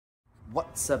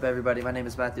What's up, everybody? My name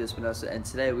is Matthew Espinosa, and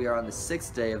today we are on the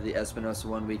 6th day of the Espinosa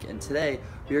 1 week, and today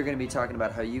we are going to be talking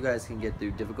about how you guys can get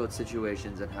through difficult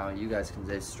situations and how you guys can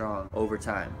stay strong over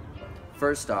time.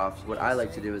 First off, what I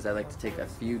like to do is I like to take a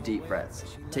few deep breaths.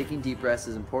 Taking deep breaths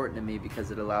is important to me because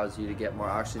it allows you to get more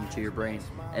oxygen to your brain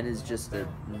and is just a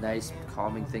nice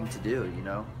calming thing to do, you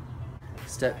know?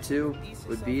 Step 2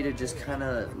 would be to just kind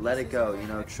of let it go, you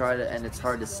know, try to, and it's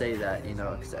hard to say that, you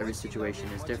know, because every situation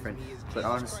is different, but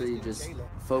honestly, just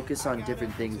focus on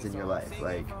different things in your life,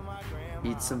 like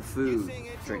eat some food,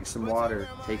 drink some water,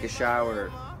 take a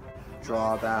shower,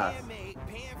 draw a bath.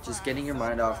 Just getting your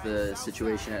mind off the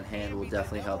situation at hand will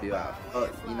definitely help you out.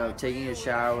 You know, taking a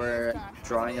shower,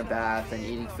 drawing a bath, and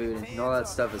eating food, and all that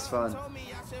stuff is fun.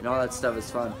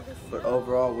 But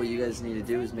overall, what you guys need to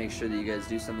do is make sure that you guys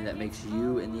do something that makes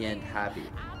you, in the end, happy.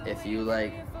 If you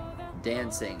like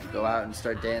dancing, go out and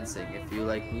start dancing. If you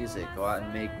like music, go out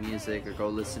and make music or go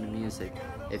listen to music.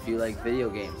 If you like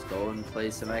video games, go and play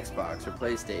some Xbox or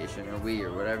PlayStation or Wii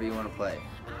or whatever you want to play.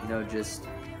 You know, just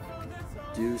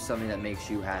do something that makes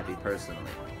you happy personally.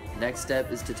 Next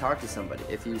step is to talk to somebody.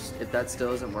 If that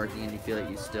still isn't working and you feel like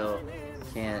you still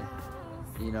can't,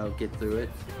 you know, get through it,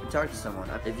 talk to someone.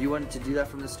 If you wanted to do that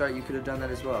from the start, you could have done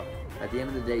that as well. At the end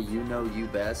of the day, you know you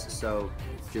best, so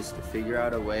just figure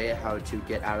out a way how to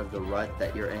get out of the rut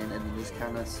that you're in and then just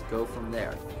kind of go from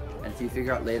there. And if you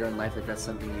figure out later in life that that's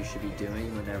something you should be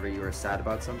doing whenever you are sad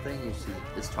about something,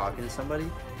 is talking to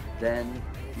somebody, then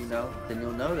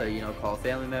you'll know that, you know, call a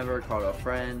family member, call a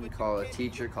friend, call a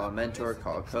teacher, call a mentor,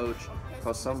 call a coach,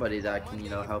 call somebody that can,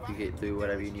 you know, help you get through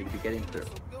whatever you need to be getting through.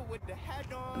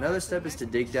 Another step is to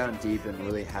dig down deep and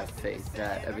really have faith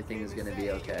that everything is going to be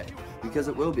okay, because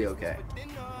it will be okay.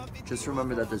 Just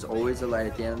remember that there's always a light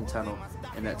at the end of the tunnel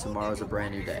and that tomorrow is a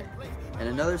brand new day. And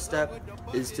another step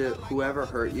is to whoever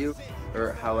hurt you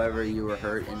or however you were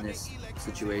hurt in this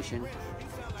situation,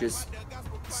 just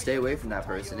stay away from that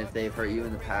person. If they've hurt you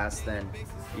in the past, then,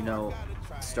 you know,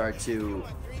 start to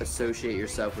associate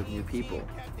yourself with new people.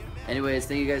 Anyways,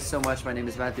 thank you guys so much. My name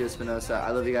is Matthew Espinosa.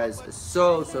 I love you guys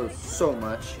so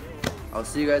much. I'll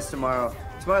see you guys tomorrow.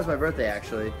 Tomorrow's my birthday,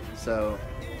 actually, so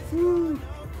woo,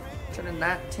 turning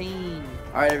 19.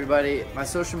 Alright, everybody, my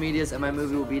social medias and my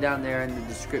movie will be down there in the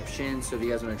description, so if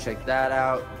you guys want to check that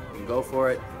out, you can go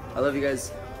for it. I love you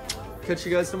guys. Catch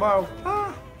you guys tomorrow. Bye.